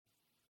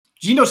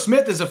Geno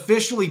Smith is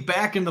officially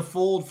back in the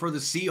fold for the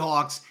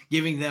Seahawks,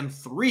 giving them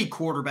 3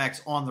 quarterbacks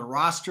on the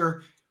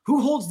roster. Who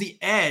holds the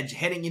edge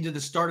heading into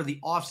the start of the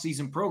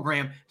offseason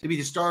program to be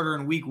the starter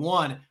in week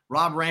 1?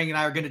 Rob Rang and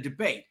I are going to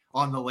debate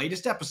on the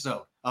latest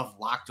episode of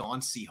Locked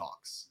On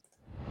Seahawks.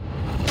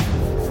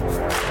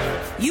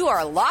 You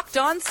are Locked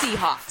On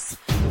Seahawks,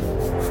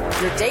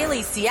 your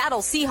daily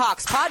Seattle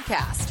Seahawks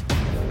podcast.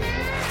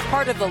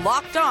 Part of the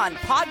Locked On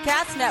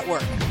Podcast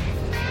Network,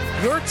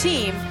 your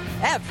team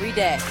every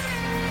day.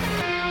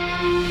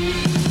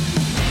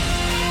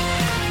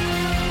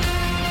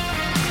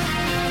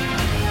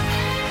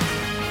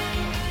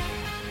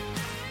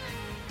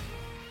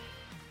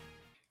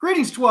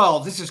 Greetings,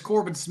 12. This is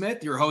Corbin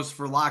Smith, your host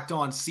for Locked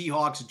On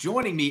Seahawks.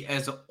 Joining me,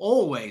 as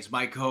always,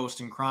 my co-host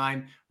in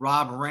crime,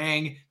 Rob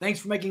Rang. Thanks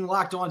for making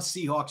Locked On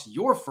Seahawks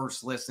your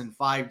first listen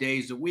 5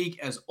 days a week.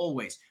 As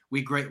always,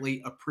 we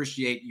greatly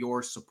appreciate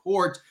your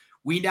support.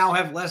 We now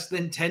have less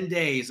than 10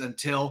 days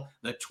until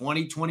the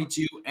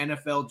 2022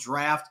 NFL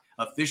Draft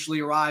officially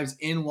arrives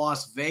in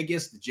Las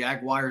Vegas. The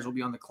Jaguars will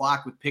be on the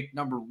clock with pick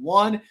number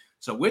 1.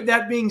 So with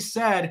that being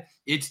said,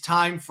 it's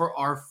time for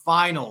our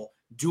final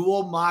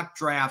dual mock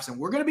drafts, and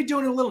we're going to be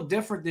doing it a little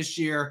different this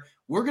year.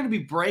 We're going to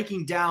be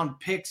breaking down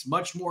picks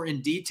much more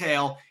in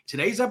detail.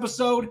 Today's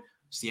episode,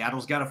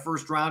 Seattle's got a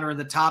first rounder in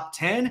the top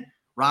 10.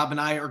 Rob and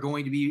I are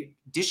going to be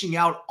dishing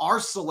out our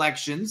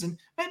selections and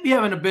maybe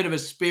having a bit of a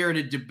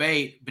spirited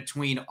debate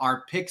between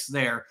our picks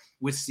there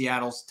with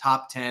Seattle's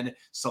top 10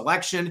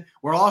 selection.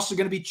 We're also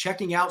going to be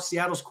checking out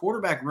Seattle's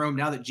quarterback room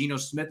now that Geno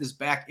Smith is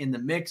back in the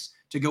mix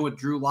to go with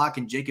Drew Lock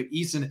and Jacob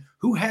Eason.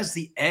 Who has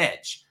the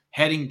edge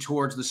heading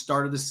towards the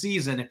start of the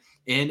season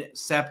in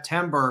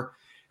September?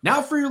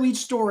 Now for your lead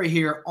story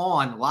here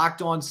on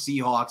Locked On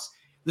Seahawks.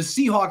 The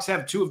Seahawks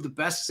have 2 of the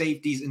best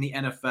safeties in the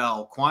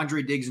NFL,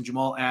 Quandre Diggs and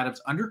Jamal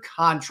Adams, under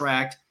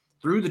contract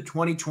through the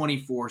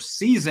 2024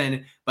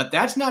 season, but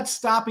that's not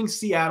stopping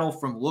Seattle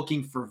from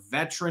looking for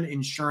veteran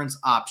insurance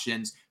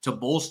options to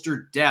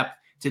bolster depth.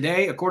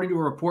 Today, according to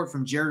a report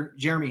from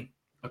Jeremy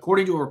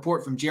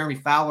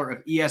Fowler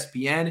of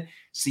ESPN,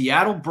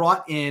 Seattle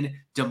brought in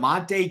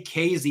Damontae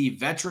Kazee,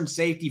 veteran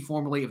safety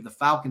formerly of the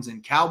Falcons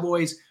and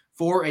Cowboys,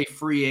 for a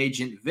free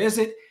agent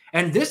visit.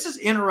 And this is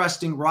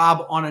interesting,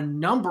 Rob, on a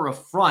number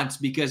of fronts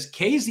because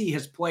Kazee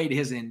has played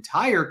his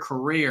entire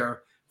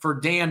career for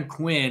Dan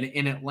Quinn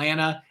in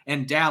Atlanta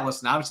and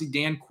Dallas. And obviously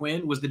Dan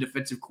Quinn was the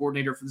defensive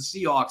coordinator for the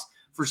Seahawks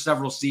for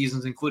several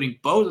seasons, including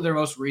both of their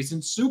most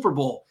recent Super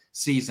Bowl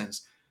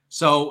seasons.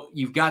 So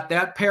you've got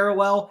that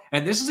parallel,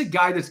 and this is a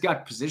guy that's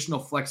got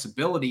positional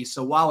flexibility.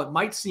 So while it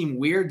might seem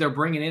weird they're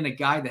bringing in a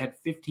guy that had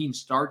 15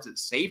 starts at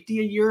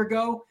safety a year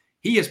ago,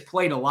 he has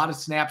played a lot of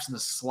snaps in the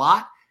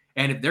slot.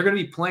 And if they're going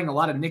to be playing a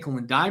lot of nickel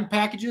and dime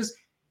packages,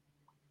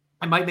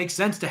 it might make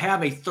sense to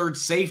have a third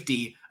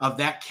safety of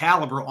that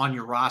caliber on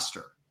your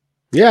roster.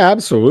 Yeah,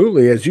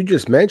 absolutely. As you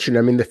just mentioned,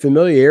 I mean, the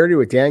familiarity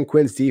with Dan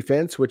Quinn's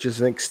defense, which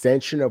is an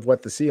extension of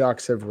what the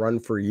Seahawks have run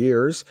for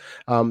years.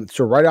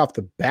 So right off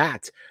the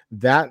bat,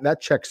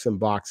 that checks some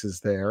boxes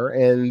there.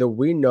 And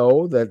we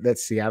know that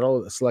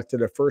Seattle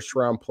selected a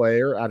first-round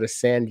player out of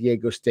San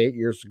Diego State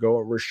years ago,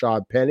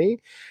 Rashad Penny.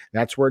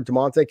 That's where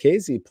Damontae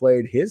Kazee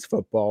played his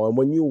football. And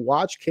when you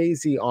watch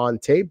Kazee on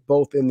tape,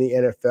 both in the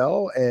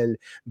NFL and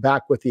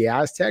back with the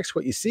Aztecs,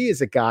 what you see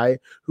is a guy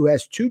who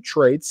has 2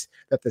 traits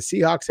that the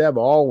Seahawks have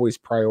always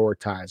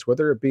prioritized,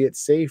 whether it be at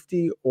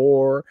safety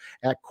or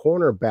at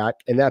cornerback,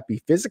 and that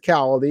be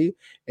physicality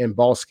and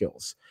ball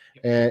skills.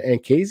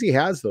 And Kazee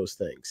has those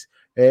things.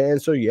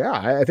 And so, yeah,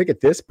 I think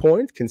at this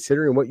point,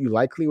 considering what you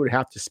likely would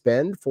have to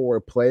spend for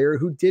a player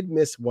who did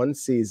miss 1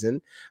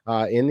 season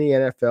in the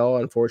NFL,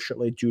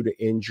 unfortunately, due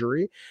to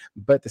injury,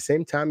 but at the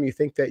same time, you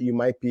think that you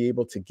might be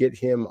able to get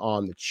him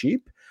on the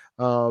cheap,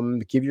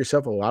 give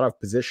yourself a lot of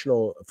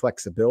positional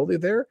flexibility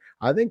there.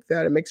 I think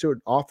that it makes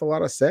an awful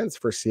lot of sense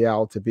for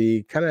Seattle to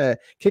be kind of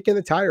kicking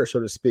the tire,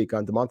 so to speak,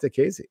 on Damontae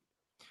Kazee.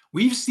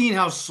 We've seen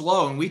how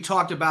slow, and we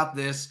talked about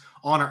this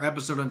on our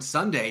episode on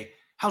Sunday,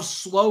 how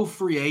slow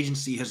free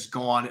agency has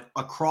gone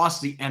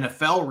across the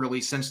NFL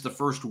really since the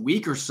first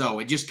week or so.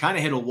 It just kind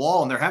of hit a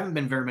wall, and there haven't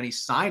been very many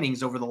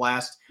signings over the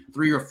last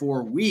 3 or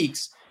 4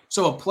 weeks.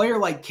 So a player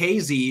like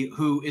Kazee,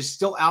 who is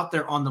still out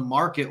there on the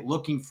market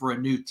looking for a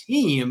new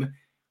team,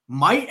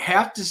 might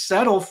have to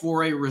settle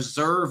for a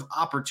reserve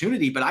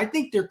opportunity. But I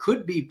think there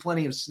could be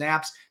plenty of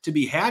snaps to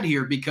be had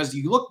here because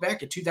you look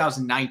back at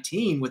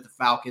 2019 with the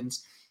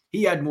Falcons,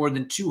 he had more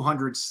than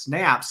 200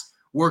 snaps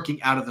working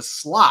out of the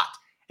slot.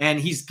 And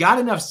he's got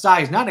enough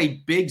size, not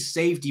a big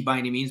safety by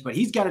any means, but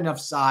he's got enough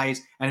size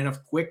and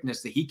enough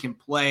quickness that he can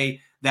play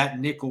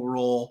that nickel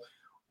role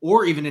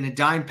or even in a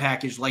dime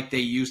package like they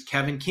used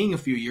Kevin King a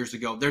few years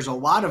ago. There's a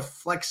lot of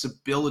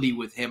flexibility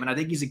with him, and I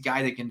think he's a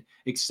guy that can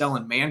excel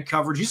in man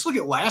coverage. Just look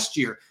at last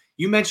year.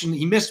 You mentioned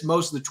he missed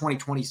most of the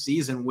 2020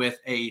 season with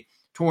a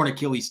torn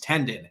Achilles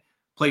tendon,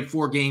 played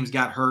 4 games,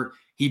 got hurt.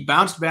 He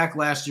bounced back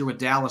last year with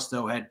Dallas,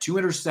 though, had 2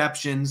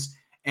 interceptions,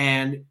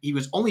 and he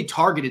was only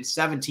targeted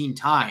 17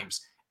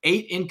 times,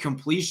 8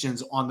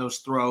 incompletions on those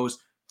throws,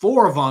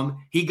 4 of them,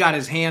 he got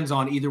his hands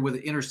on either with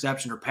an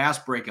interception or pass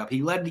breakup.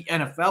 He led the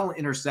NFL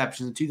in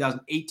interceptions in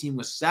 2018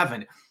 with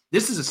 7.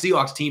 This is a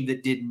Seahawks team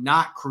that did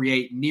not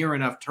create near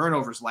enough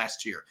turnovers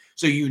last year.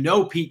 So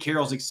Pete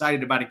Carroll's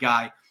excited about a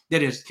guy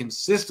that has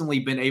consistently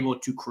been able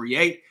to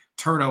create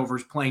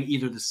turnovers playing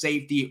either the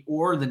safety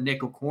or the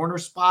nickel corner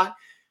spot.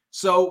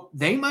 So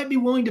they might be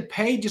willing to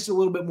pay just a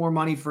little bit more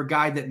money for a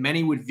guy that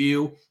many would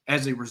view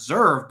as a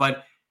reserve,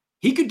 but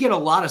he could get a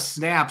lot of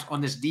snaps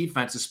on this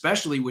defense,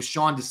 especially with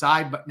Sean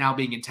Desai now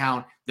being in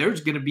town.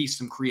 There's going to be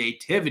some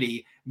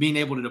creativity being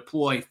able to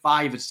deploy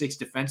 5 or 6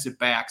 defensive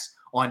backs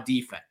on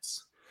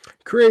defense.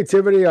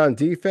 Creativity on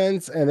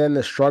defense, and then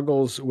the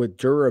struggles with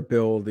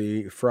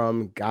durability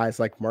from guys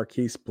like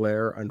Marquise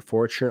Blair,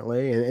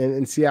 unfortunately. And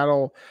in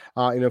Seattle,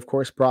 of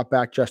course, brought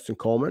back Justin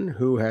Coleman,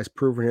 who has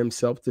proven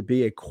himself to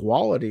be a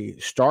quality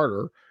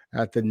starter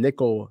at the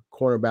nickel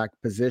cornerback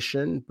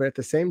position. But at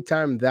the same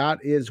time, that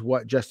is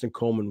what Justin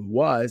Coleman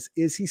was.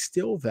 Is he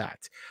still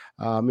that?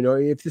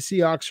 If the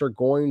Seahawks are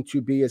going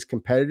to be as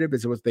competitive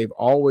as what they've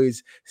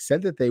always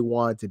said that they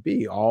want to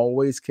be,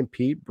 always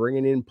compete,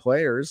 bringing in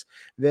players,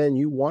 then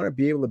you want to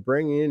be able to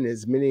bring in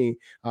as many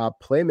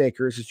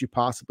playmakers as you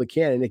possibly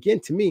can. And again,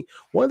 to me,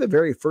 one of the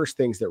very first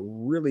things that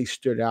really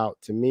stood out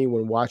to me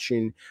when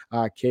watching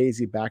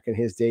Casey back in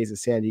his days at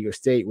San Diego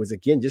State was,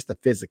 again, just the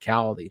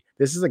physicality.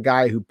 This is a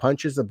guy who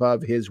punches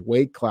above his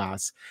weight class.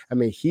 I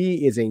mean,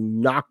 he is a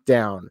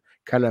knockdown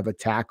kind of a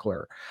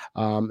tackler.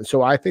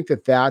 So I think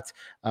that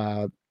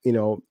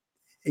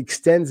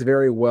extends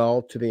very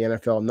well to the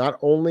NFL, not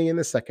only in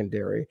the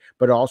secondary,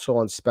 but also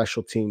on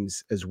special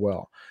teams as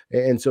well.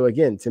 And so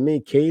again, to me,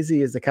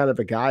 Casey is the kind of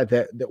a guy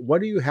that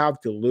what do you have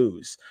to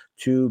lose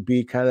to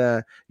be kind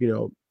of,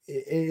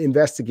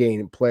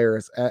 investigating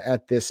players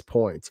at this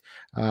point,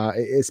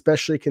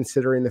 especially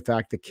considering the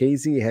fact that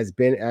Casey has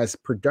been as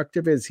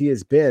productive as he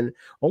has been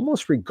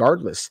almost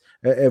regardless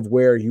of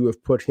where you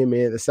have put him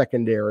in the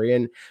secondary.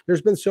 And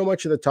there's been so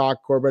much of the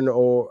talk, Corbin,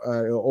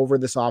 over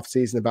this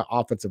offseason about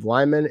offensive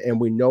linemen,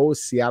 and we know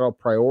Seattle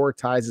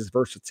prioritizes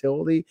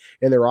versatility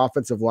in their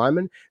offensive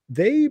linemen.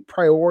 They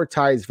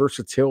prioritize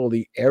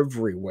versatility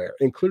everywhere,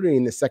 including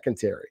in the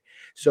secondary.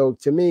 So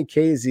to me,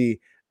 Casey,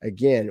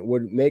 again,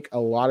 would make a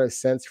lot of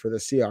sense for the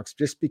Seahawks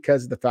just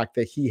because of the fact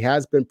that he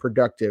has been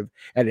productive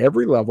at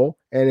every level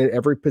and at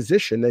every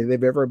position that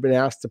they've ever been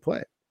asked to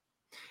play.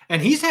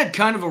 And he's had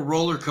kind of a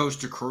roller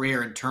coaster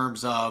career in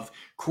terms of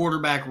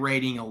quarterback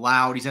rating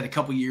allowed. He's had a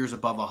couple years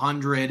above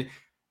 100.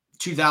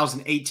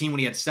 2018, when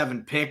he had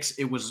 7 picks,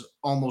 it was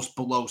almost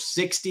below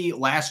 60.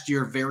 Last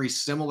year, very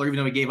similar, even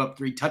though he gave up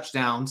 3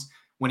 touchdowns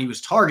when he was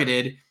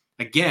targeted.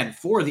 Again,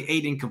 4 of the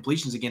 8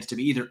 incompletions against him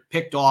either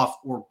picked off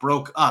or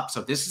broke up.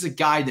 So this is a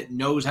guy that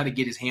knows how to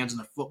get his hands on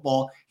the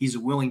football. He's a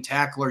willing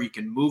tackler. You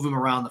can move him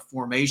around the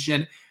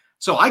formation.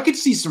 So I could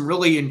see some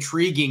really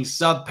intriguing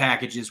sub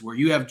packages where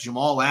you have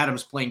Jamal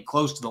Adams playing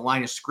close to the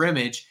line of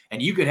scrimmage,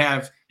 and you could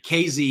have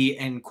KZ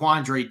and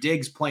Quandre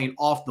Diggs playing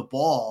off the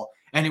ball,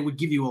 and it would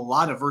give you a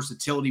lot of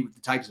versatility with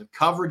the types of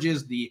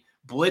coverages, the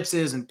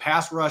blitzes and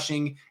pass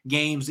rushing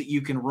games that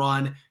you can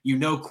run.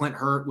 Clint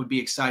Hurt would be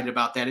excited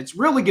about that. It's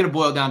really going to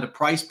boil down to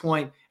price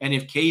point, and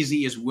if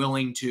KZ is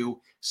willing to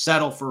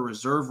settle for a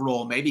reserve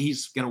role, maybe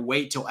he's going to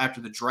wait till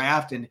after the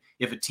draft, and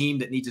if a team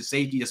that needs a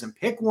safety doesn't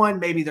pick one,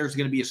 maybe there's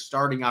going to be a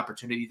starting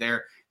opportunity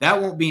there. That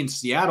won't be in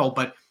Seattle,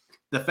 but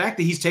the fact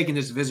that he's taking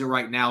this visit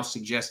right now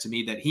suggests to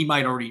me that he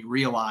might already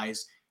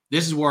realize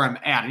this is where I'm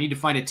at. I need to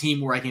find a team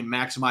where I can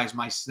maximize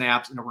my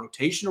snaps in a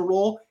rotational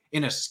role,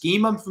 in a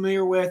scheme I'm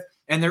familiar with.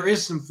 And there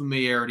is some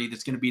familiarity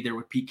that's going to be there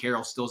with Pete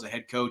Carroll still as a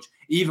head coach,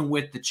 even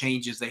with the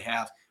changes they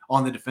have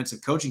on the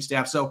defensive coaching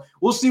staff. So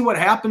we'll see what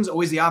happens.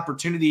 Always the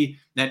opportunity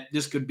that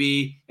this could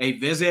be a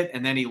visit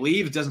and then he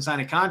leaves, doesn't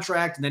sign a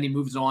contract, and then he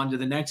moves on to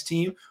the next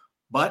team.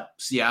 But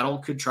Seattle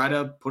could try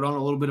to put on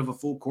a little bit of a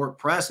full court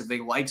press if they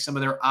like some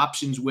of their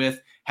options with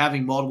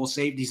having multiple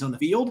safeties on the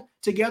field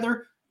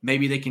together.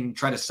 Maybe they can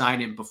try to sign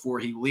him before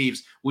he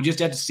leaves. We'll just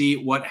have to see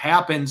what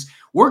happens.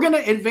 We're going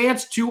to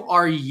advance to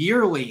our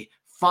yearly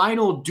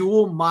final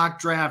dual mock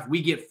draft.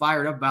 We get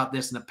fired up about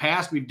this. In the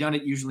past, we've done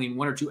it usually in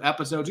 1 or 2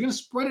 episodes. We're going to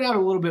spread it out a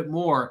little bit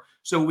more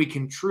so we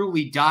can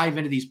truly dive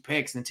into these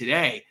picks. And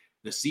today,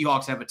 the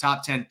Seahawks have a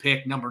top 10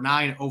 pick, number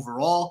 9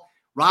 overall.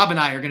 Rob and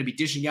I are going to be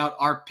dishing out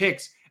our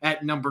picks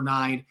at number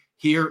 9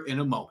 here in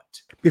a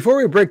moment. Before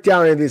we break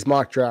down any of these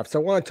mock drafts, I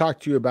want to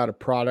talk to you about a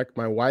product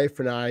my wife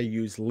and I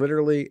use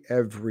literally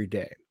every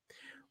day.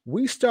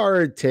 We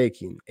started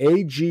taking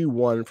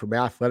AG1 from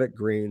Athletic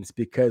Greens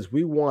because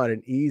we want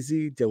an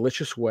easy,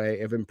 delicious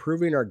way of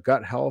improving our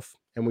gut health,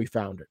 and we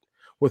found it.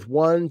 With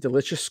one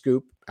delicious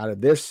scoop out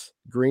of this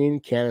green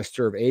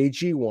canister of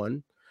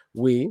AG1,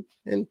 we,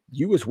 and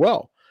you as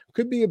well,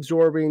 could be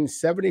absorbing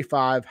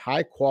 75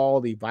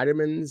 high-quality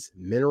vitamins,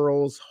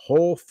 minerals,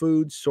 whole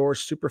food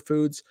source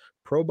superfoods,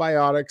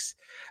 probiotics,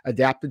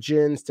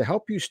 adaptogens to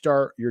help you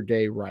start your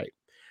day right.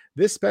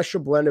 This special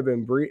blend of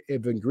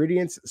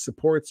ingredients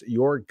supports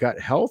your gut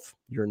health,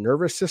 your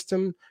nervous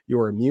system,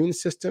 your immune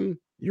system,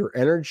 your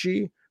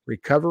energy,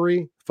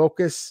 recovery,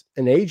 focus,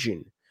 and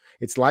aging.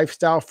 It's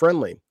lifestyle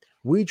friendly.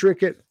 We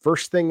drink it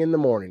first thing in the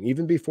morning,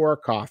 even before our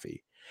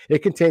coffee.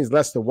 It contains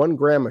less than 1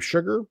 gram of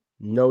sugar,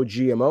 no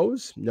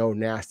GMOs, no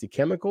nasty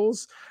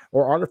chemicals,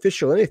 or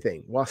artificial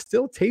anything, while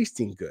still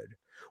tasting good.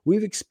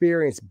 We've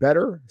experienced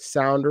better,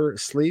 sounder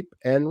sleep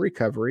and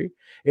recovery.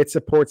 It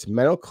supports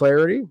mental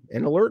clarity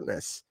and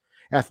alertness.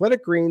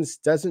 Athletic Greens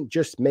doesn't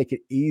just make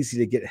it easy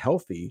to get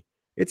healthy,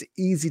 it's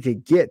easy to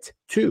get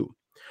too.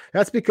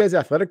 That's because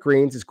Athletic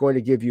Greens is going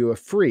to give you a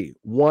free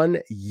 1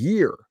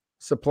 year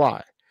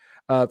supply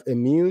of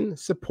immune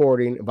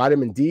supporting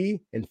vitamin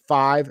D and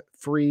 5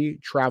 free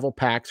travel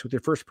packs with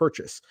your first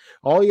purchase.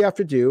 All you have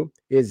to do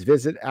is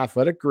visit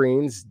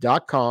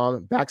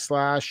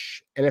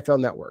athleticgreens.com/NFL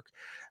network.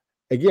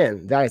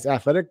 Again, that is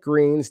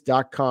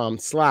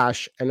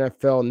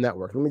athleticgreens.com/NFL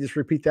network. Let me just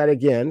repeat that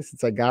again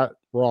since I got it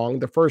wrong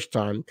the first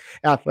time.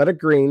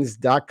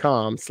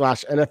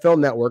 Athleticgreens.com/NFL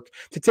network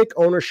to take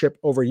ownership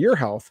over your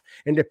health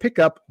and to pick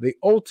up the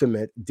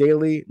ultimate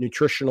daily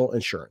nutritional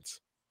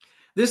insurance.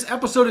 This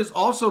episode is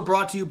also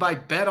brought to you by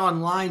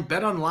BetOnline.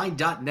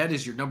 BetOnline.net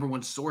is your number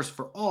one source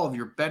for all of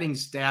your betting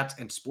stats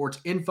and sports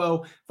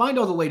info. Find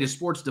all the latest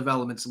sports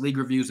developments, league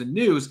reviews, and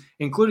news,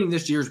 including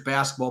this year's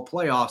basketball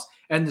playoffs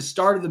and the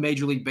start of the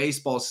Major League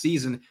Baseball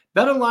season.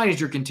 BetOnline is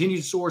your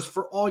continued source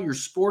for all your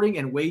sporting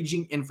and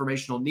wagering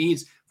informational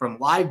needs, from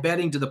live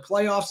betting to the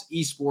playoffs,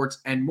 esports,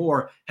 and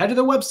more. Head to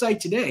the website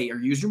today or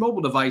use your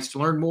mobile device to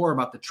learn more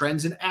about the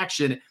trends in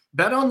action.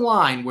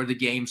 BetOnline, where the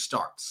game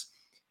starts.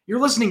 You're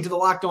listening to the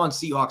Locked On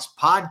Seahawks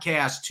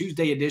podcast,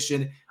 Tuesday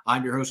edition.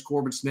 I'm your host,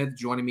 Corbin Smith.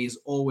 Joining me as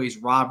always,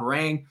 Rob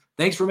Rang.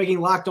 Thanks for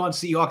making Locked On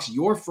Seahawks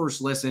your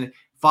first listen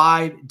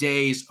 5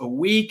 days a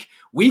week.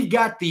 We've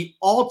got the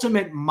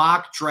ultimate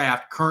mock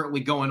draft currently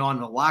going on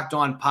in the Locked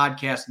On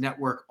Podcast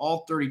Network.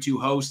 All 32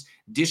 hosts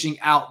dishing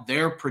out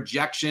their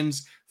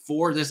projections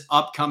for this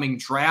upcoming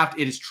draft.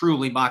 It is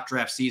truly mock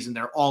draft season.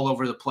 They're all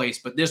over the place,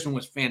 but this one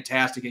was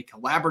fantastic. A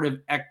collaborative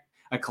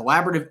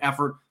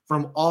effort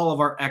from all of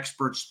our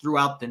experts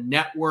throughout the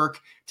network.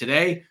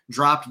 Today,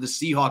 dropped the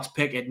Seahawks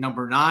pick at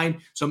number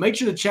 9. So make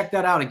sure to check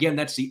that out. Again,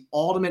 that's the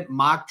ultimate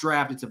mock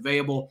draft. It's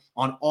available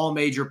on all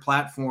major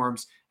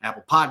platforms,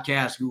 Apple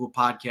Podcasts, Google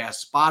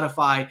Podcasts,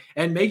 Spotify.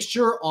 And make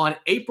sure on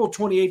April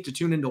 28th to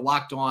tune into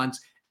Locked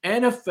On's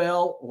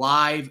NFL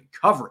live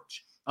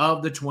coverage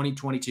of the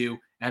 2022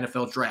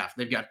 NFL Draft.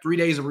 They've got 3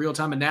 days of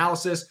real-time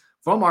analysis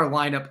from our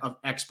lineup of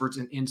experts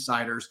and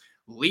insiders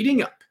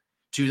leading up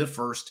to the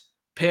first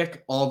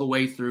pick all the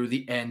way through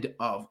the end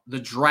of the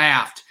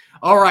draft.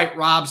 All right,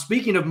 Rob,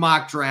 speaking of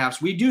mock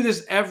drafts, we do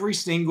this every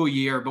single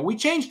year, but we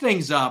change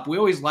things up. We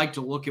always like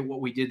to look at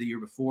what we did the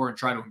year before and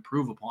try to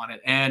improve upon it.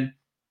 And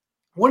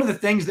one of the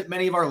things that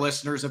many of our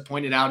listeners have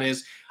pointed out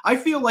is I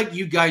feel like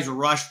you guys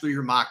rush through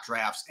your mock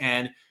drafts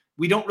and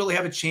we don't really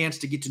have a chance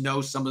to get to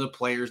know some of the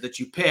players that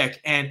you pick.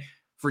 And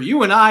for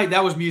you and I,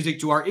 that was music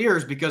to our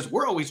ears because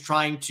we're always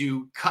trying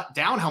to cut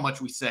down how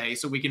much we say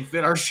so we can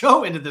fit our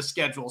show into the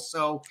schedule.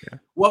 So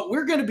what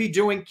we're going to be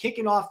doing,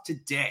 kicking off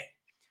today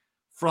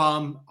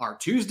from our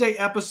Tuesday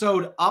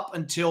episode up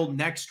until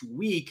next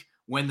week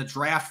when the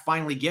draft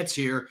finally gets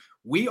here,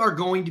 we are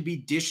going to be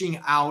dishing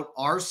out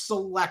our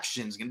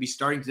selections. Going to be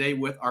starting today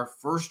with our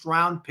first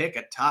round pick,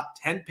 a top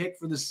 10 pick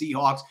for the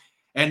Seahawks.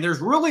 And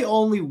there's really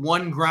only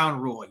one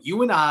ground rule.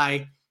 You and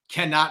I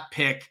cannot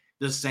pick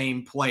the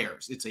same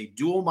players. It's a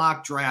dual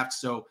mock draft.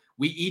 So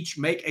we each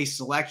make a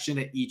selection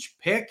at each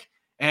pick,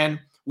 and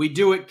we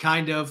do it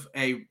kind of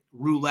a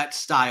roulette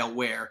style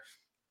where,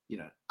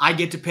 I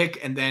get to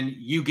pick and then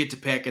you get to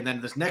pick. And then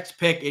this next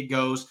pick, it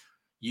goes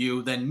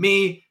you, then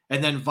me,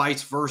 and then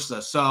vice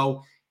versa.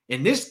 So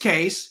in this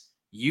case,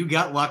 you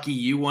got lucky.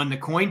 You won the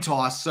coin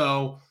toss.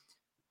 So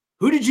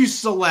who did you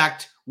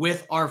select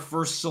with our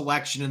first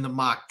selection in the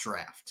mock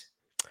draft?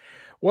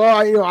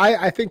 Well,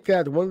 I think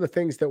that one of the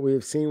things that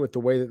we've seen with the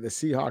way that the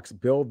Seahawks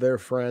build their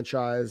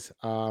franchise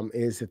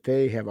is that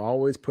they have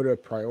always put a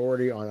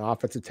priority on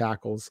offensive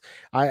tackles.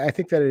 I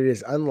think that it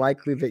is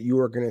unlikely that you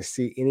are going to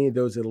see any of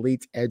those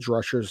elite edge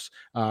rushers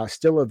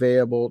still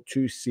available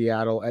to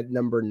Seattle at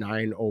number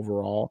 9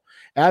 overall.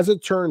 As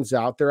it turns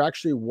out, there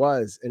actually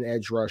was an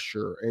edge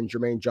rusher in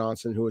Jermaine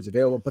Johnson who was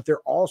available, but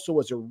there also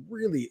was a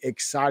really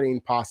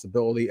exciting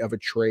possibility of a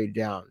trade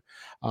down.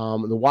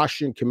 The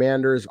Washington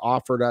Commanders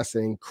offered us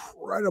an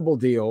incredible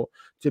deal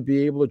to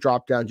be able to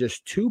drop down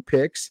just 2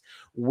 picks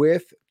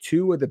with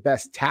 2 of the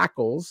best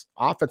tackles,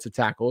 offensive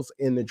tackles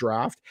in the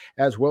draft,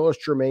 as well as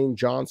Jermaine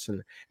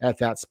Johnson at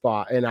that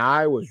spot. And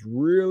I was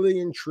really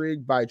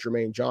intrigued by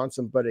Jermaine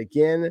Johnson. But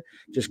again,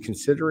 just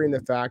considering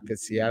the fact that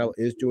Seattle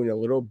is doing a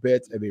little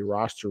bit of a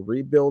roster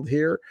rebuild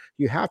here,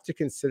 you have to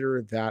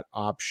consider that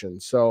option.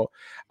 So,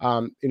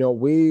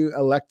 we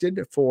elected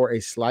for a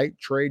slight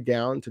trade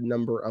down to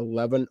number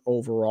 11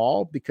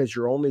 overall because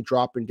you're only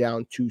dropping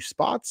down 2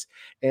 spots.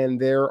 And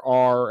there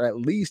are at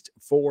least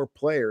 4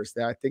 players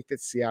that I think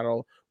that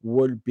Seattle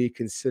would be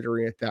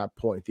considering at that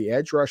point. The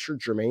edge rusher,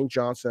 Jermaine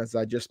Johnson, as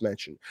I just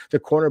mentioned, the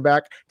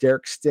cornerback,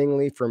 Derek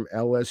Stingley from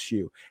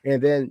LSU,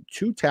 and then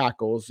 2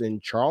 tackles in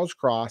Charles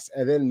Cross,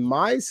 and then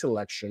my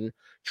selection,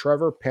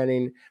 Trevor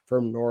Penning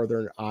from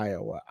Northern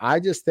Iowa. I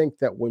just think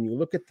that when you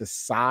look at the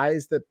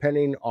size that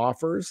Penning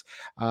offers,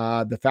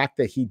 the fact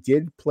that he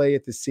did play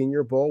at the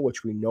Senior Bowl,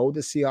 which we know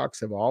the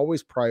Seahawks have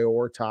always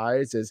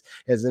prioritized as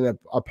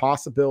a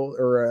possible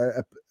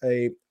or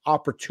a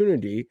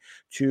opportunity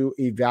to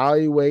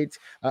evaluate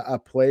a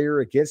player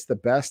against the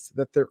best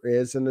that there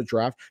is in the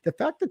draft. The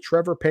fact that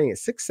Trevor Penning at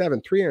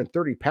 6'7",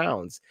 330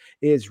 pounds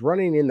is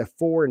running in the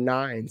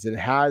 4.9s and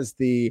has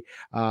the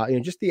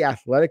just the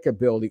athletic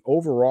ability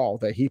overall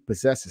that he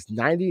possesses,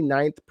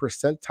 99th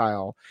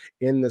percentile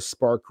in the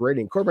Spark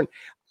rating. Corbin,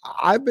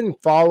 I've been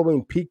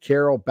following Pete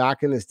Carroll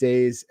back in his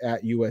days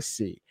at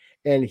USC.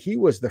 And he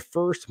was the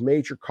first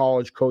major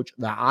college coach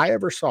that I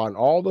ever saw in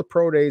all the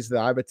pro days that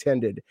I've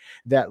attended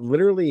that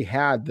literally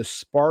had the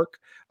Spark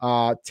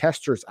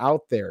testers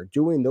out there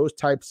doing those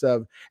types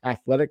of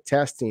athletic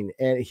testing.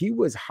 And he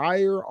was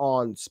higher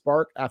on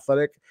Spark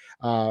athletic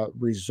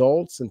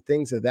results and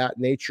things of that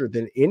nature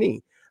than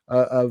any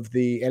of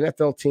the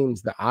NFL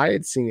teams that I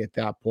had seen at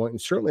that point,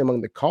 and certainly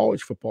among the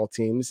college football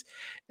teams.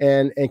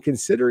 And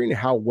considering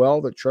how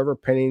well that Trevor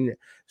Penning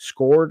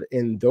scored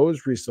in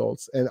those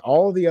results and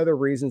all the other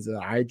reasons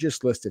that I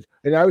just listed,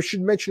 and I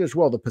should mention as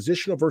well the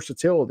positional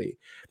versatility,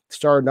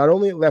 started not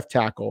only at left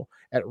tackle,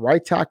 at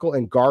right tackle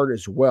and guard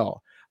as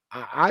well.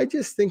 I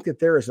just think that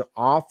there is an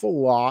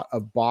awful lot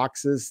of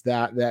boxes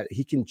that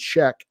he can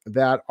check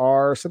that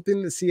are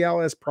something that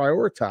Seattle has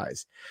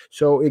prioritized.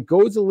 So it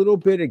goes a little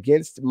bit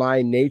against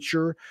my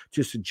nature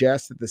to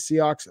suggest that the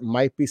Seahawks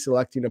might be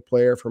selecting a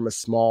player from a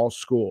small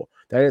school.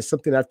 That is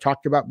something I've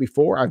talked about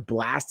before. I've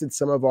blasted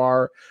some of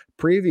our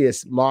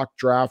previous mock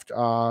draft,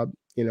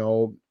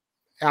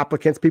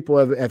 applicants. People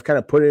have kind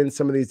of put in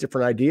some of these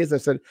different ideas.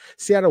 And I said,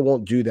 Seattle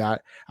won't do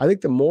that. I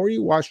think the more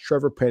you watch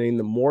Trevor Penning,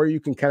 the more you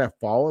can kind of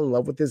fall in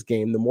love with this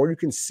game, the more you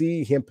can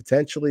see him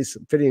potentially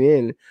fitting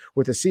in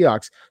with the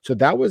Seahawks. So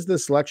that was the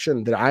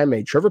selection that I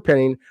made. Trevor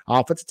Penning,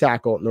 offensive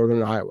tackle at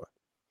Northern Iowa.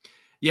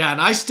 Yeah,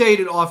 and I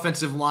stayed at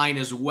offensive line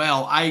as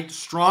well. I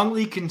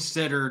strongly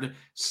considered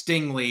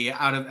Stingley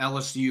out of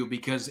LSU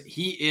because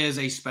he is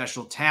a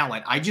special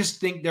talent. I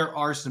just think there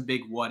are some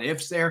big what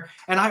ifs there.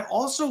 And I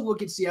also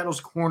look at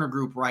Seattle's corner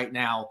group right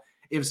now.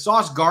 If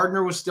Sauce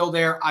Gardner was still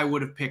there, I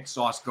would have picked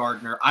Sauce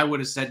Gardner. I would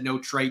have said no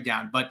trade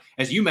down. But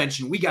as you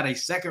mentioned, we got a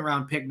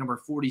second-round pick, number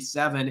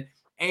 47,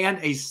 and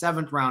a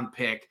seventh-round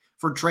pick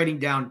for trading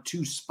down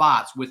 2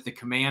 spots with the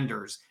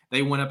Commanders.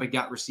 They went up and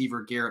got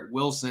receiver Garrett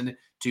Wilson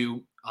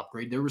to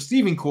upgrade their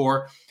receiving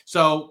core.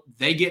 So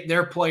they get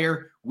their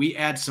player. We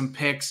add some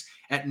picks.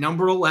 At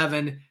number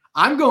 11,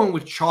 I'm going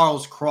with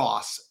Charles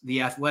Cross,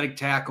 the athletic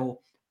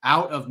tackle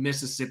out of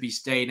Mississippi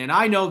State. And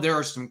I know there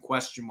are some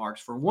question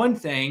marks. For one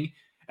thing,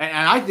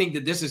 and I think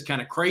that this is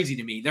kind of crazy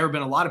to me, there have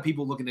been a lot of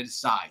people looking at his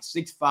size,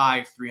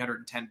 6'5",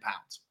 310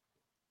 pounds.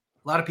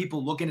 A lot of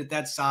people looking at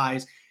that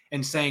size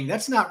and saying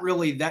that's not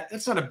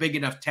a big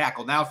enough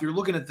tackle. Now, if you're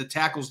looking at the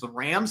tackles the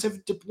Rams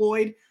have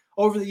deployed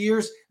over the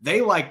years,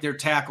 they like their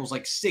tackles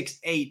like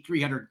 6'8",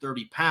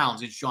 330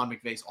 pounds in Sean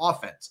McVay's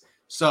offense.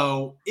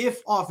 So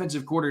if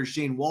offensive coordinator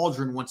Shane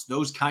Waldron wants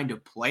those kind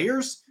of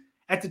players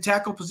at the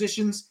tackle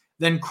positions,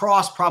 then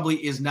Cross probably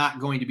is not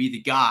going to be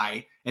the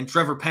guy, and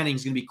Trevor Penning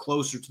is going to be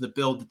closer to the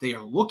build that they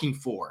are looking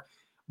for.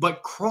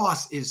 But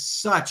Cross is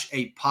such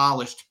a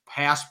polished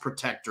pass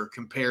protector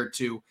compared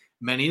to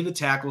many of the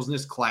tackles in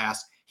this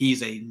class.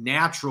 He's a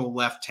natural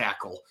left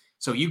tackle.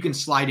 So you can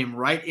slide him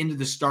right into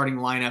the starting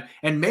lineup.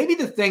 And maybe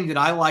the thing that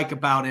I like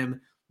about him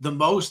the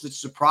most that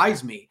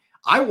surprised me,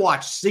 I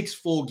watched 6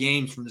 full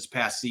games from this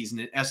past season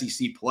in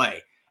SEC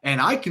play,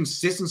 and I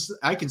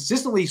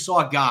consistently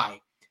saw a guy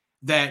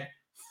that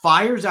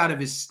fires out of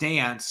his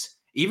stance,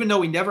 even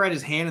though he never had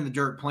his hand in the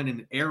dirt playing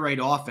an air raid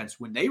offense.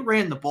 When they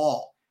ran the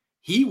ball,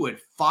 he would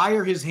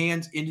fire his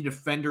hands into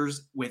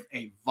defenders with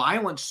a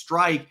violent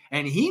strike,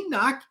 and he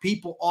knocked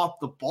people off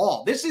the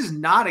ball. This is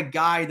not a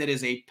guy that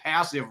is a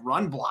passive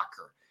run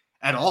blocker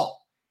at all.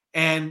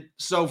 And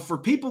so for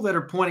people that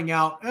are pointing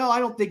out, oh, I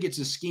don't think it's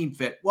a scheme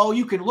fit. Well,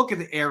 you can look at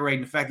the air raid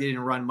and the fact that he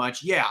didn't run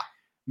much. Yeah,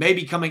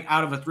 maybe coming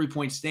out of a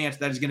 3-point stance,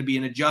 that is going to be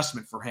an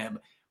adjustment for him.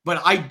 But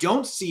I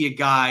don't see a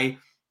guy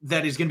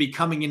that is going to be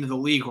coming into the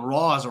league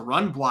raw as a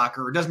run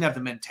blocker or doesn't have the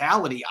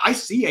mentality. I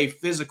see a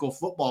physical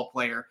football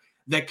player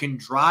that can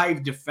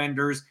drive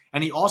defenders,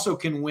 and he also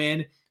can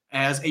win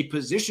as a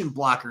position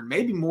blocker,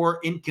 maybe more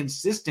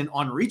inconsistent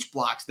on reach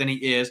blocks than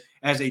he is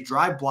as a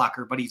drive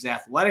blocker, but he's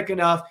athletic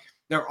enough.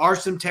 There are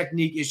some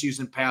technique issues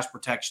in pass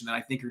protection that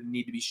I think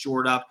need to be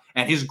shored up,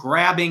 and his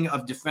grabbing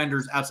of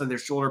defenders outside their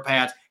shoulder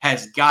pads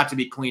has got to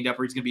be cleaned up,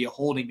 or he's going to be a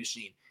holding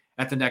machine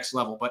at the next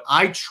level. But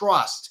I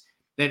trust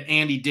that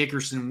Andy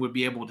Dickerson would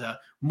be able to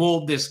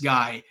mold this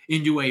guy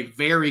into a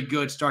very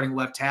good starting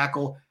left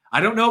tackle. I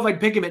don't know if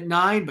I'd pick him at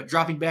 9, but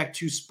dropping back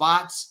 2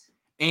 spots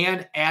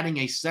and adding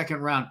a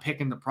second-round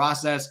pick in the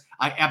process,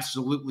 I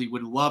absolutely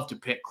would love to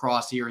pick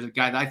Cross here as a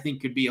guy that I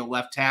think could be a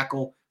left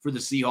tackle for the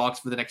Seahawks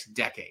for the next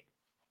decade.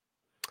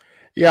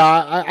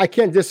 Yeah, I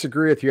can't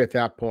disagree with you at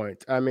that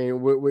point. I mean,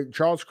 with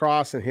Charles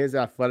Cross and his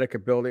athletic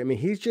ability, I mean,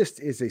 he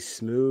just is a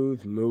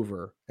smooth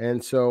mover.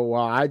 And so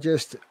while I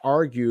just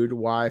argued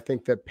why I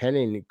think that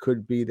Penning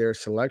could be their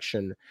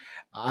selection,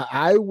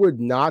 I would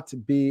not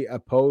be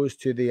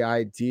opposed to the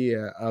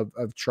idea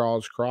of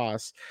Charles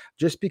Cross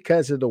just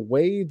because of the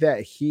way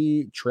that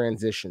he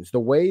transitions, the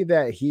way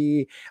that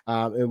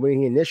and when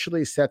he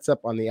initially sets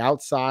up on the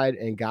outside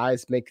and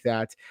guys make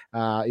that,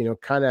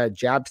 kind of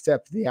jab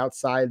step to the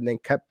outside and then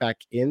cut back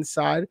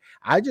inside.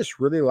 I just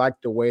really like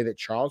the way that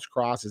Charles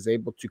Cross is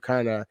able to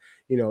kind of,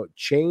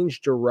 change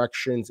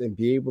directions and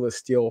be able to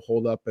still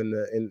hold up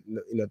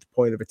the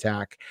point of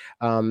attack.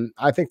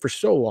 I think for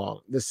so long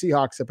the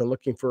Seahawks have been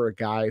looking for a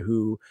guy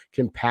who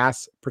can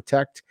pass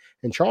protect,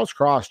 and Charles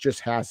Cross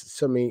just has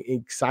so many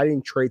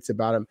exciting traits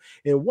about him.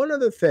 And one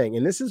other thing,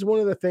 and this is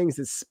one of the things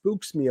that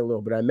spooks me a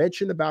little bit. I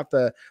mentioned about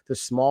the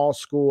small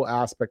school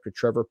aspect of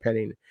Trevor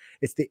Penning.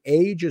 It's the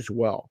age as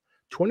well.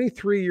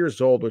 23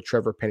 years old with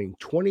Trevor Penning,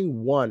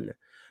 21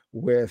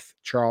 with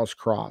Charles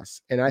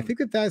Cross. And I think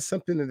that that's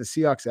something that the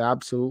Seahawks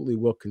absolutely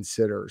will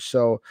consider.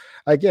 So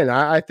again,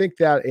 I think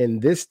that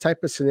in this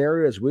type of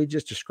scenario, as we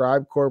just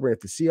described, Corbin, if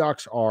the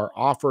Seahawks are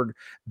offered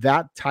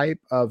that type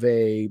of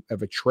a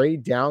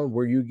trade down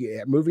where you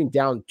get moving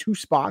down 2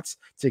 spots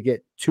to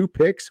get 2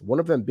 picks, one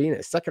of them being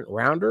a second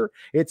rounder,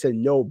 it's a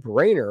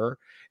no-brainer.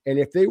 And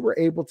if they were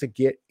able to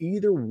get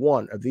either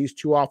one of these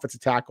 2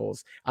 offensive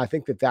tackles, I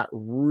think that that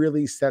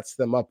really sets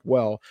them up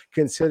well,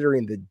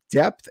 considering the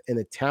depth and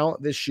the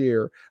talent this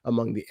year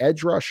among the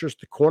edge rushers,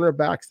 the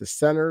cornerbacks, the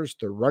centers,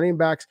 the running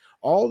backs,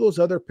 all those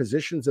other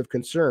positions of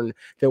concern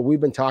that we've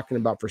been talking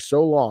about for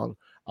so long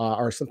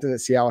are something that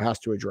Seattle has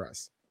to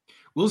address.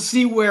 We'll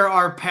see where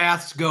our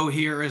paths go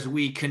here as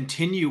we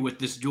continue with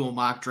this dual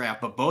mock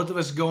draft, but both of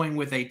us going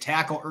with a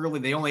tackle early.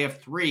 They only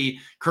have 3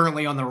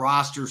 currently on the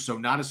roster, so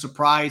not a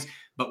surprise,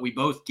 but we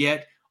both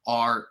get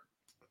our,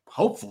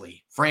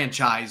 hopefully,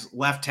 franchise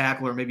left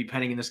tackle, or maybe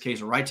Penning in this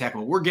case, a right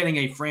tackle. We're getting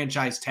a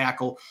franchise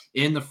tackle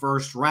in the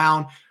first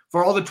round.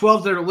 For all the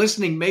 12 that are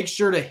listening, make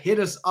sure to hit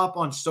us up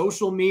on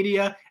social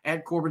media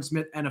at Corbin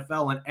Smith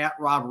NFL and at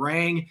Rob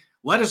Rang.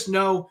 Let us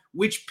know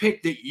which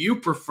pick that you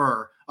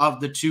prefer of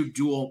the 2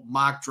 dual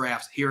mock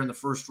drafts here in the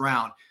first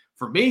round.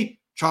 For me,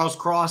 Charles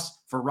Cross.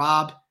 For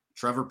Rob,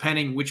 Trevor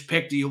Penning. Which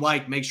pick do you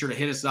like? Make sure to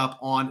hit us up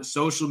on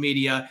social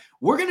media.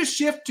 We're going to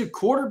shift to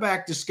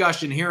quarterback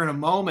discussion here in a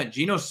moment.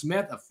 Geno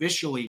Smith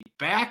officially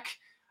back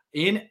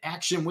in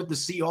action with the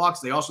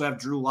Seahawks. They also have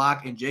Drew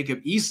Lock and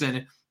Jacob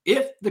Eason.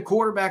 If the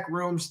quarterback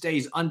room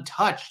stays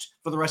untouched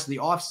for the rest of the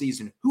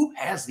offseason, who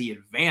has the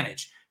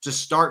advantage to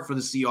start for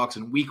the Seahawks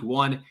in week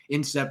 1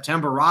 in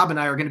September? Rob and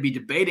I are going to be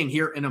debating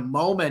here in a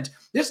moment.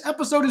 This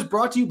episode is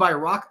brought to you by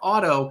Rock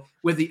Auto.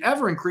 With the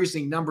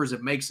ever-increasing numbers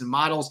of makes and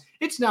models,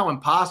 it's now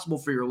impossible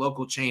for your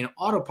local chain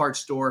auto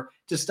parts store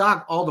to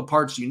stock all the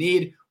parts you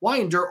need. Why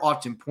endure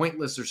often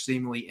pointless or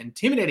seemingly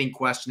intimidating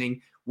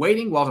questioning,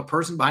 waiting while the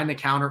person behind the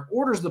counter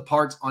orders the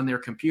parts on their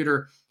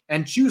computer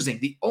and choosing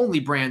the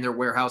only brand their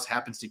warehouse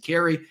happens to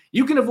carry?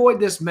 You can avoid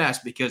this mess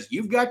because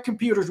you've got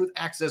computers with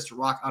access to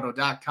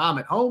rockauto.com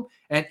at home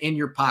and in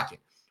your pocket.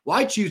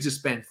 Why choose to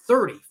spend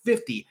 30,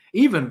 50,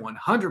 even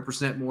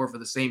 100% more for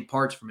the same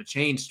parts from a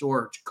chain store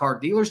or car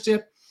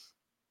dealership?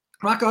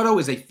 Rock Auto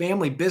is a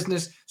family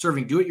business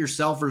serving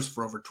do-it-yourselfers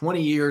for over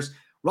 20 years.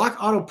 Rock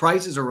Auto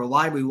prices are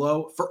reliably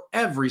low for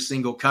every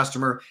single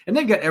customer, and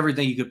they've got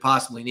everything you could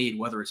possibly need,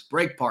 whether it's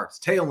brake parts,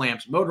 tail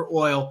lamps, motor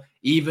oil,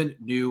 even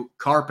new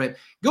carpet.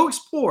 Go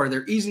explore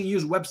their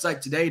easy-to-use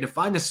website today to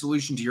find the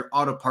solution to your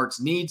auto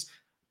parts needs.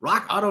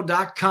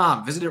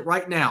 RockAuto.com. Visit it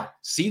right now.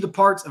 See the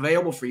parts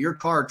available for your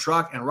car or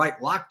truck and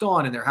write Locked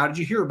On in their How Did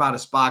You Hear About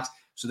Us box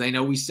so they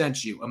know we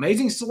sent you.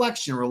 Amazing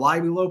selection,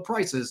 reliably low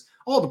prices,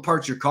 all the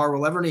parts your car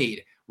will ever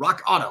need.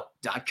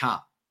 RockAuto.com.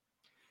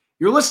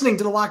 You're listening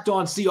to the Locked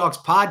On Seahawks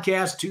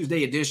podcast,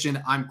 Tuesday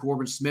edition. I'm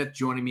Corbin Smith.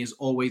 Joining me as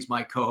always,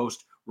 my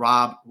co-host,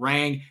 Rob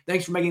Rang.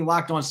 Thanks for making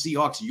Locked On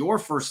Seahawks your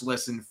first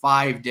listen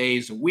 5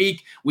 days a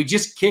week. We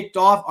just kicked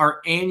off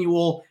our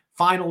annual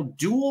final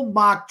dual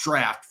mock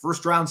draft,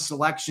 first round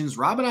selections.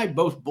 Rob and I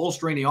both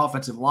bolstering the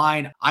offensive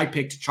line. I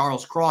picked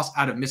Charles Cross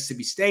out of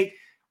Mississippi State.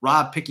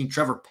 Rob picking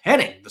Trevor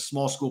Penning, the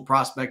small school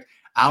prospect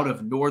out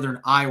of Northern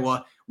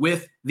Iowa,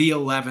 with the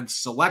 11th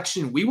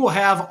selection. We will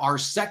have our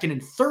second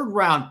and third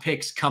round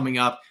picks coming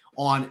up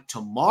on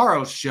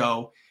tomorrow's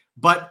show.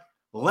 But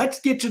let's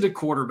get to the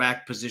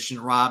quarterback position,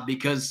 Rob,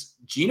 because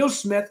Geno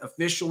Smith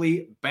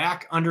officially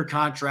back under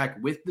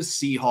contract with the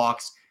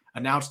Seahawks,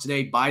 announced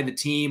today by the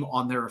team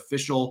on their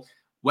official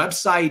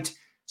website.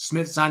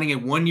 Smith signing a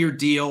 1-year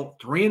deal,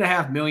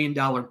 $3.5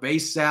 million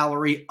base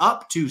salary,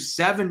 up to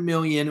 $7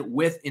 million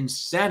with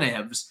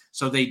incentives.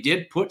 So they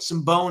did put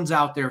some bones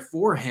out there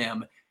for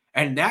him.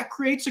 And that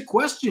creates a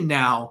question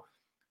now.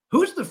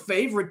 Who's the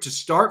favorite to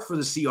start for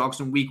the Seahawks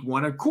in week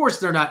 1? Of course,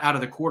 they're not out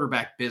of the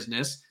quarterback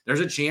business. There's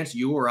a chance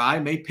you or I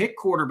may pick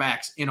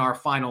quarterbacks in our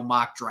final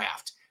mock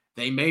draft.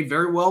 They may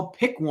very well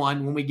pick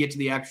one when we get to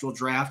the actual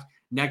draft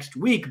next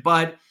week.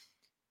 But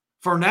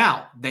for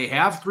now, they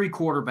have 3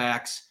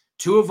 quarterbacks,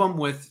 2 of them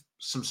with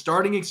some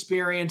starting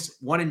experience,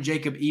 one in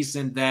Jacob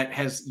Eason that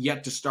has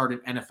yet to start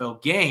an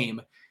NFL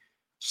game.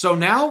 So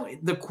now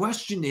the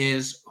question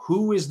is,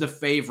 who is the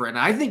favorite? And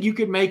I think you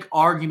could make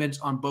arguments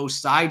on both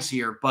sides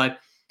here, but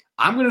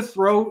I'm going to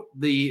throw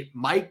the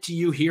mic to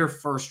you here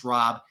first,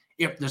 Rob.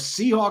 If the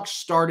Seahawks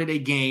started a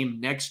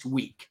game next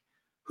week,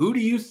 who do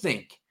you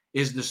think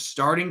is the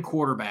starting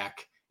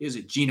quarterback? Is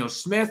it Geno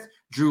Smith,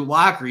 Drew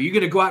Lock, or are you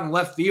going to go out in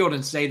left field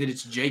and say that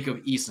it's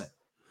Jacob Eason?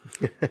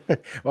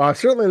 Well, I'm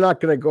certainly not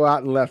going to go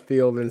out in left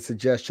field and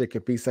suggest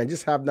Jacob Eason. I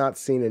just have not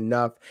seen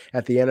enough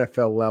at the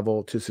NFL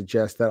level to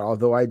suggest that,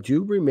 although I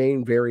do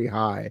remain very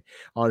high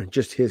on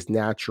just his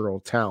natural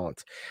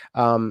talent.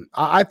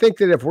 I think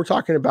that if we're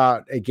talking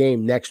about a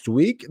game next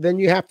week, then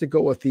you have to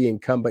go with the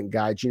incumbent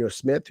guy, Geno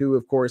Smith, who,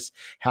 of course,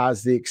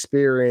 has the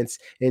experience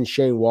in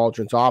Shane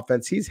Waldron's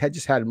offense. He's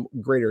just had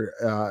greater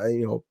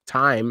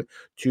time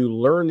to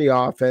learn the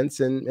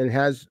offense and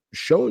has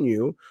shown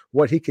you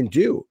what he can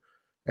do.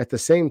 At the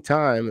same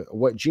time,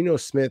 what Geno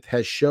Smith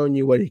has shown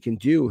you what he can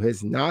do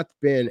has not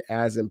been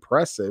as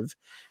impressive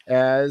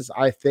as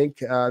I think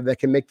that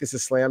can make this a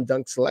slam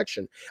dunk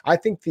selection. I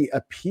think the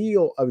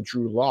appeal of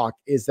Drew Lock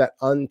is that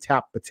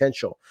untapped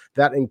potential,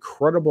 that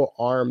incredible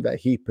arm that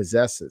he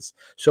possesses.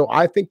 So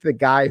I think the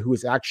guy who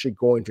is actually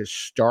going to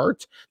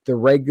start the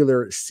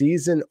regular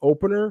season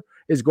opener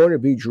is going to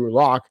be Drew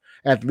Lock,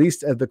 at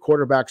least of the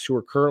quarterbacks who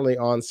are currently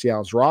on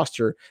Seattle's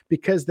roster,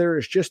 because there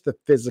is just the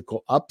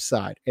physical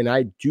upside. And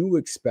I do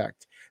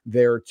expect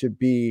there to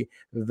be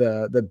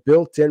the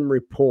built-in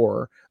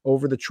rapport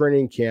over the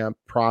training camp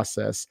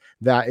process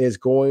that is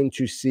going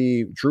to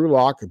see Drew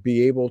Lock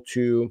be able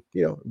to,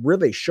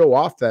 really show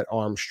off that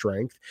arm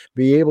strength,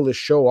 be able to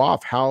show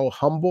off how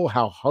humble,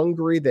 how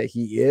hungry that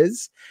he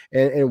is,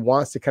 and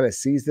wants to kind of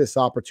seize this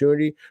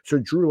opportunity. So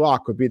Drew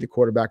Lock would be the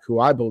quarterback who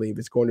I believe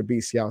is going to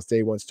be Seattle's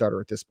day one starter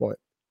at this point.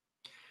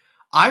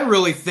 I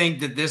really think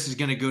that this is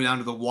going to go down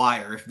to the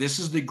wire if this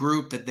is the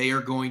group that they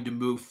are going to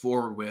move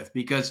forward with,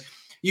 because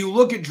you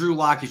look at Drew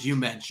Lock, as you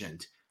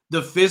mentioned,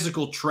 the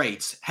physical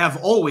traits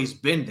have always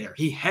been there.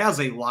 He has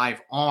a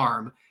live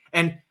arm.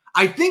 And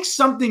I think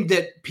something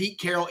that Pete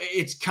Carroll,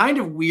 it's kind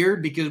of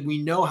weird because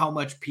we know how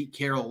much Pete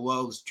Carroll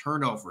loves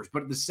turnovers,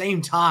 but at the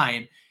same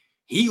time,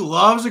 he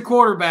loves a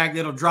quarterback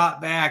that'll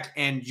drop back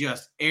and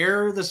just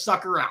air the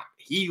sucker out.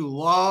 He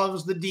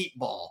loves the deep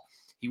ball.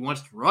 He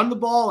wants to run the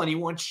ball and he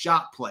wants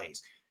shot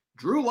plays.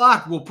 Drew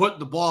Lock will put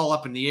the ball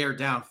up in the air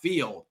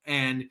downfield,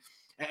 and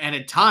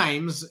at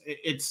times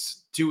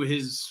it's to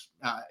his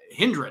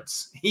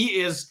hindrance.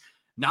 He is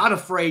not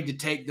afraid to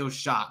take those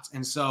shots.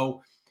 And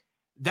so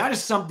that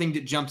is something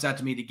that jumps out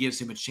to me that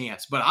gives him a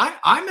chance. But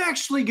I'm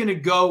actually going to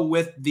go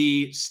with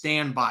the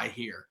standby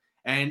here.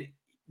 And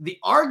the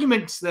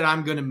arguments that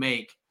I'm going to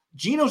make,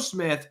 Geno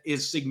Smith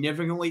is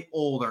significantly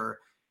older.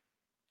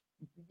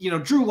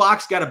 Drew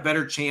Lock's got a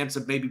better chance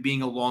of maybe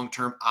being a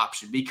long-term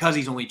option because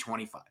he's only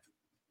 25.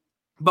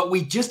 But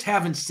we just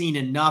haven't seen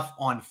enough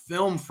on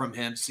film from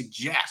him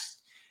suggest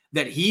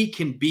that he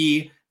can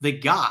be the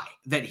guy,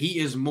 that he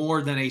is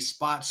more than a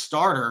spot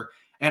starter.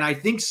 And I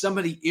think some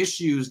of the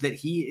issues that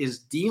he is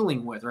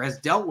dealing with or has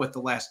dealt with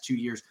the last 2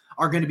 years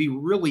are going to be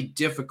really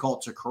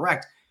difficult to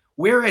correct.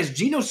 Whereas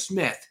Geno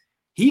Smith,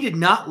 he did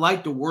not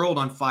light the world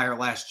on fire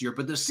last year,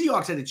 but the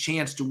Seahawks had a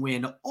chance to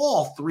win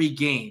all 3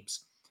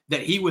 games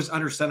that he was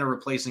under center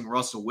replacing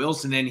Russell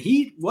Wilson, and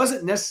he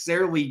wasn't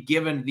necessarily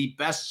given the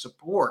best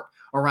support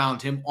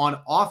around him on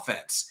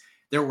offense.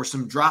 There were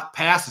some drop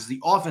passes.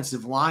 The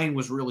offensive line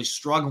was really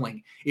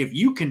struggling. If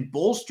you can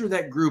bolster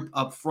that group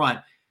up front,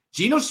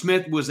 Geno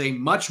Smith was a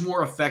much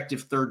more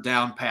effective third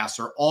down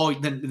passer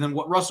than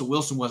what Russell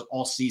Wilson was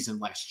all season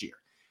last year.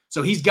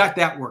 So he's got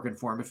that working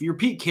for him. If you're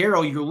Pete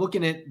Carroll, you're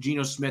looking at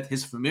Geno Smith,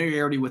 his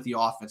familiarity with the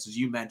offense, as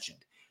you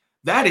mentioned.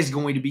 That is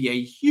going to be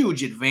a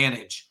huge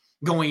advantage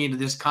going into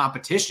this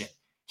competition.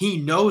 He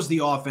knows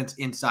the offense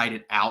inside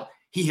and out.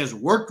 He has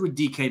worked with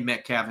DK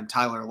Metcalf and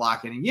Tyler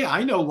Lockett. And yeah,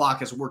 I know Lock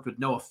has worked with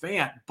Noah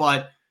Fant,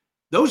 but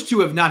those two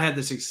have not had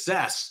the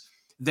success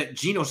that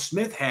Geno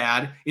Smith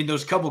had in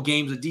those couple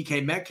games of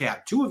DK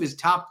Metcalf. 2 of his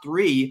top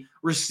 3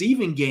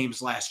 receiving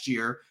games last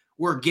year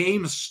were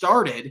games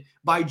started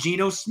by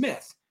Geno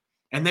Smith.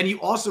 And then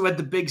you also had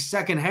the big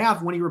second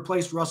half when he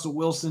replaced Russell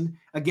Wilson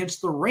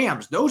against the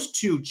Rams. Those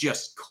two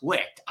just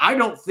clicked. I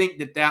don't think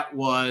that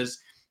was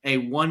a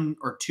 1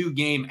 or 2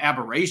 game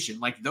aberration.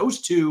 Like,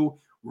 those two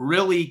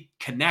really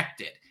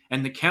connected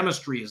and the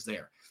chemistry is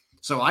there.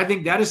 So I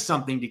think that is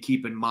something to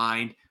keep in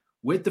mind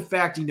with the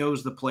fact he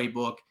knows the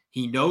playbook.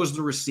 He knows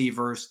the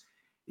receivers.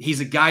 He's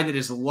a guy that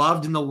is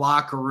loved in the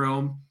locker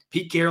room.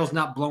 Pete Carroll's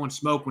not blowing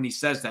smoke when he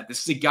says that.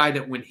 This is a guy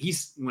that when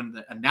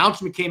the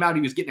announcement came out,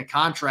 he was getting a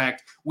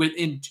contract.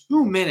 Within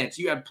 2 minutes,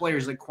 you had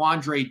players like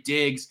Quandre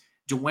Diggs,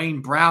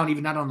 Dwayne Brown,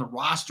 even not on the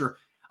roster,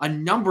 a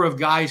number of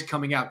guys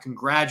coming out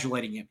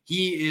congratulating him.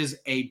 He is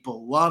a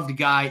beloved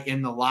guy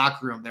in the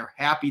locker room. They're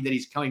happy that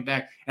he's coming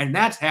back. And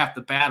that's half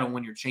the battle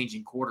when you're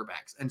changing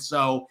quarterbacks. And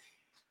so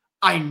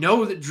I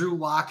know that Drew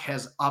Lock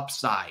has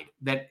upside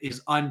that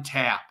is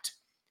untapped,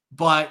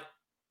 but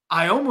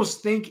I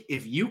almost think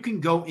if you can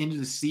go into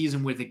the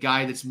season with a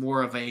guy that's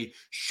more of a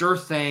sure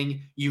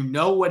thing, you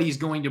know what he's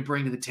going to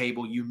bring to the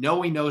table. You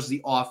know he knows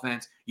the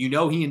offense. You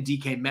know he and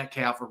DK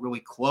Metcalf are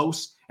really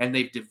close, and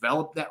they've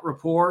developed that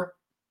rapport.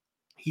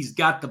 He's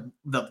got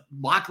the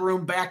locker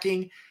room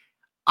backing.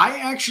 I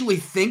actually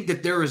think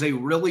that there is a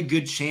really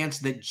good chance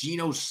that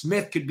Geno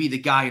Smith could be the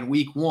guy in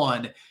week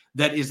 1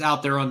 that is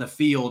out there on the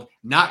field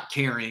not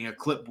carrying a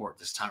clipboard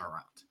this time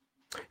around.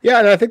 Yeah,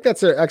 and I think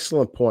that's an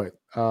excellent point.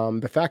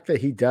 The fact that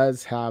he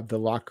does have the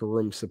locker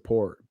room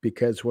support,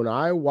 because when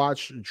I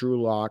watched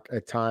Drew Lock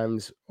at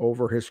times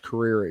over his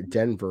career at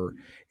Denver,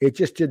 it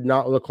just did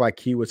not look like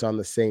he was on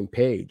the same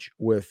page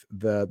with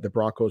the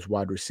Broncos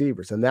wide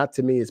receivers. And that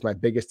to me is my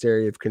biggest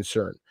area of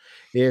concern.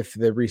 If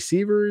the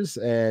receivers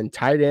and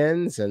tight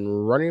ends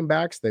and running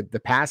backs,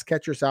 the pass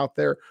catchers out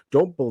there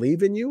don't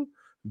believe in you,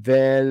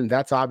 then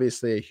that's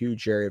obviously a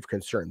huge area of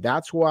concern.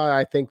 That's why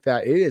I think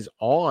that it is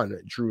on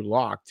Drew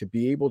Lock to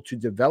be able to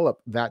develop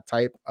that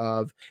type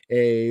of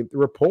a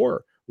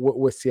rapport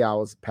with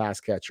Seattle's pass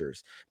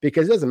catchers,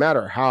 because it doesn't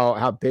matter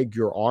how big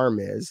your arm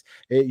is,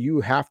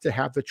 you have to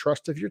have the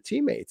trust of your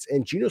teammates,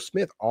 and Geno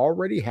Smith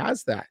already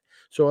has that.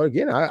 So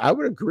again, I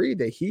would agree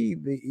that he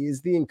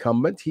is the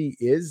incumbent. He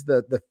is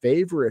the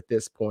favorite at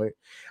this point.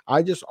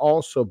 I just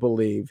also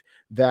believe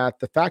that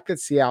the fact that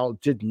Seattle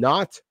did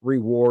not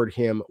reward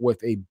him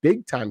with a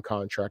big time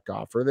contract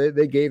offer,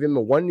 they gave him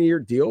a 1-year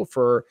deal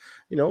for,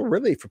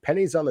 really for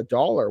pennies on the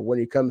dollar when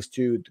it comes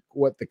to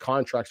what the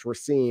contracts we're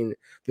seeing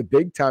the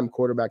big time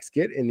quarterbacks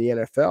get in the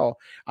NFL.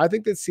 I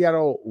think that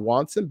Seattle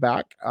wants him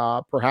back,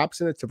 perhaps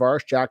in a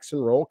Tavares Jackson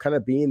role, kind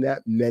of being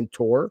that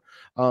mentor,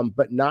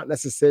 but not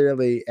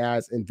necessarily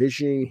as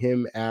envisioning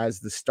him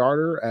as the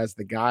starter, as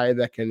the guy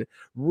that can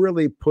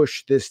really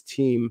push this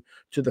team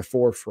to the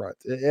forefront.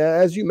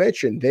 As you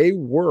mentioned, they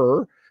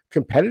were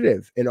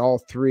competitive in all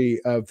 3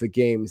 of the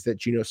games that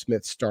Geno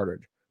Smith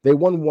started. They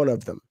won 1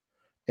 of them.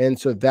 And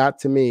so that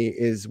to me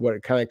is what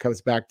it kind of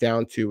comes back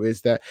down to,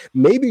 is that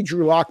maybe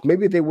Drew Lock,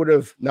 maybe they would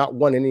have not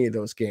won any of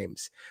those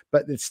games,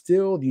 but it's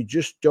still, you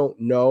just don't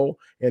know.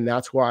 And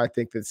that's why I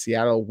think that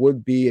Seattle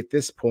would be at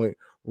this point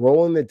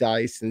rolling the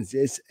dice and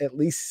is at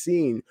least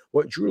seeing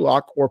what Drew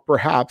Lock, or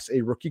perhaps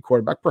a rookie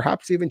quarterback,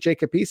 perhaps even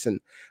Jacob Eason,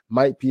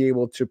 might be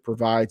able to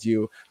provide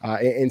you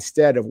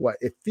instead of what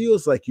it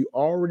feels like you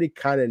already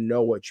kind of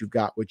know what you've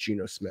got with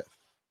Geno Smith.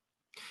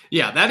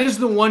 Yeah, that is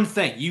the one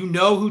thing. You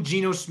know who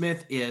Geno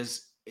Smith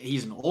is.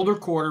 He's an older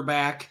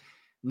quarterback,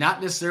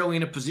 not necessarily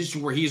in a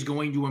position where he's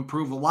going to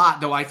improve a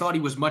lot, though I thought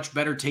he was much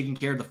better taking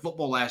care of the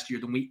football last year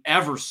than we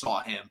ever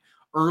saw him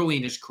early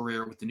in his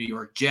career with the New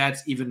York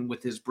Jets, even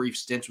with his brief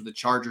stints with the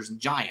Chargers and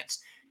Giants.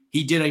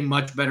 He did a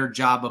much better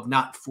job of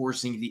not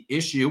forcing the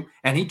issue,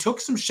 and he took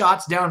some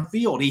shots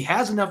downfield. He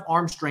has enough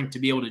arm strength to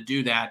be able to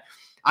do that.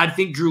 I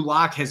think Drew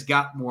Lock has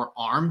got more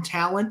arm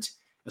talent,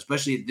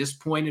 especially at this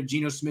point of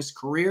Geno Smith's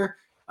career.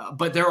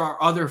 But there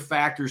are other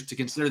factors to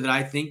consider that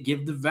I think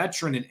give the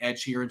veteran an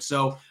edge here. And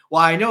so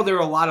while I know there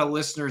are a lot of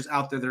listeners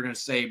out there that are going to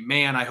say,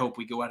 man, I hope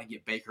we go out and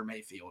get Baker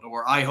Mayfield,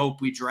 or I hope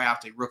we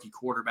draft a rookie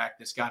quarterback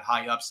that's got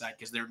high upside,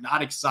 because they're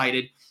not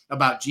excited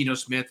about Geno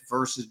Smith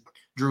versus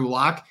Drew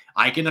Lock.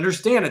 I can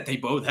understand it. They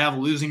both have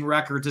losing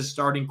records as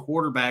starting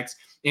quarterbacks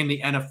in the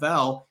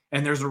NFL,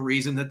 and there's a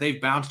reason that they've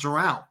bounced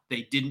around.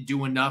 They didn't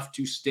do enough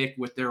to stick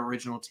with their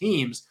original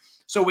teams.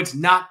 So it's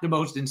not the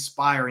most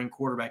inspiring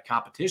quarterback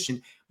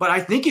competition, but I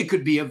think it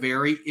could be a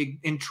very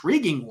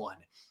intriguing one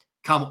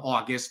come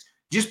August,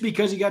 just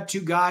because you got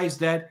 2 guys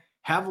that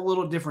have a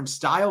little different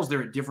styles.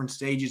 They're at different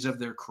stages of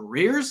their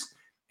careers.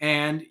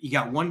 And you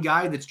got one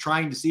guy that's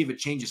trying to see if a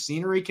change of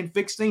scenery can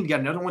fix things. You got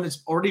another one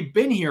that's already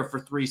been here for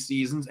 3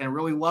 seasons and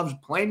really loves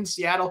playing in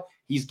Seattle.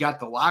 He's got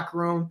the locker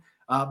room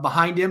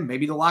behind him.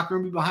 Maybe the locker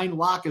room be behind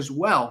Lock as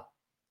well.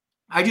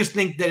 I just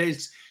think that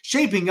it's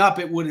shaping up.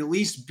 It would at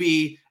least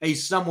be a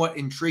somewhat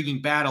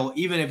intriguing battle,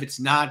 even if it's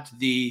not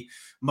the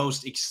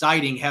most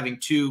exciting, having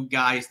 2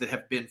 guys that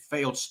have been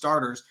failed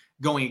starters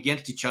going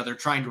against each other,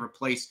 trying to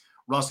replace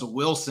Russell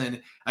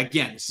Wilson.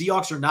 Again, the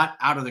Seahawks are not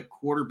out of the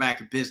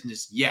quarterback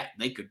business yet.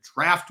 They could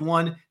draft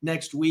one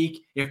next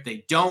week. If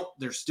they don't,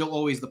 there's still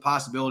always the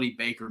possibility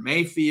Baker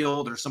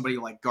Mayfield or somebody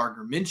like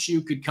Gardner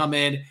Minshew could come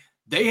in.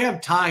 They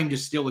have time to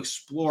still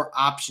explore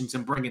options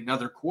and bring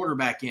another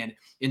quarterback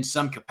in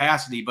some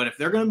capacity. But if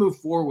they're going to move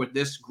forward with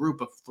this group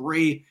of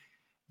 3,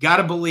 got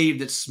to believe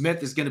that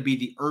Smith is going to be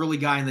the early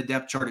guy in the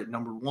depth chart at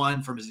number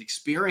 1 from his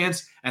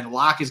experience, and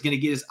Lock is going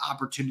to get his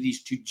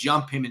opportunities to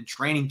jump him in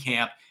training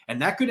camp.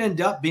 And that could end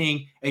up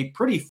being a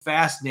pretty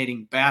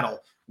fascinating battle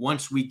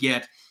once we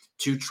get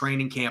to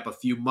training camp a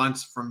few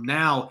months from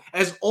now.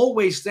 As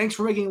always, thanks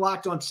for making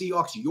Locked On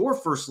Seahawks your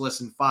first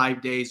listen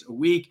 5 days a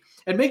week.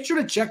 And make sure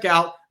to check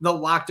out the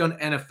Locked On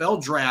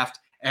NFL Draft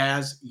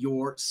as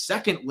your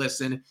second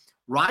listen.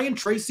 Ryan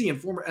Tracy and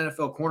former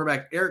NFL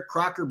cornerback Eric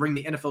Crocker bring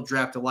the NFL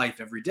Draft to life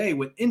every day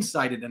with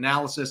insight and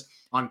analysis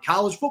on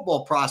college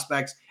football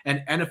prospects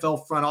and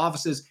NFL front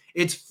offices.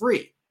 It's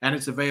free, and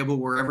it's available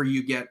wherever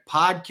you get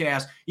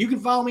podcasts. You can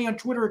follow me on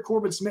Twitter at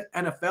Corbin Smith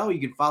NFL. You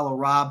can follow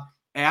Rob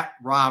at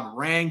Rob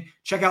Rang.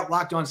 Check out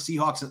Locked On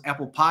Seahawks on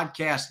Apple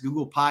Podcasts,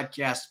 Google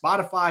Podcasts,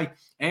 Spotify,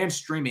 and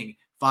streaming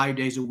 5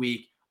 days a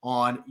week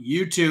on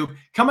YouTube.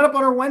 Coming up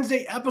on our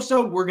Wednesday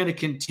episode, we're going to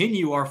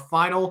continue our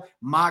final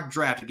mock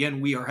draft. Again,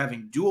 we are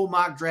having dual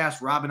mock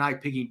drafts, Rob and I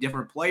picking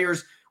different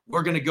players.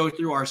 We're going to go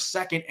through our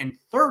second and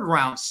third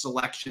round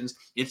selections.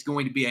 It's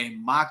going to be a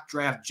mock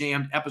draft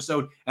jammed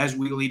episode as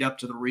we lead up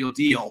to the real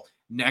deal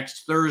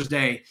next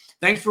Thursday.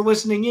 Thanks for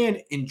listening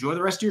in. Enjoy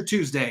the rest of your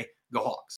Tuesday. Go Hawks.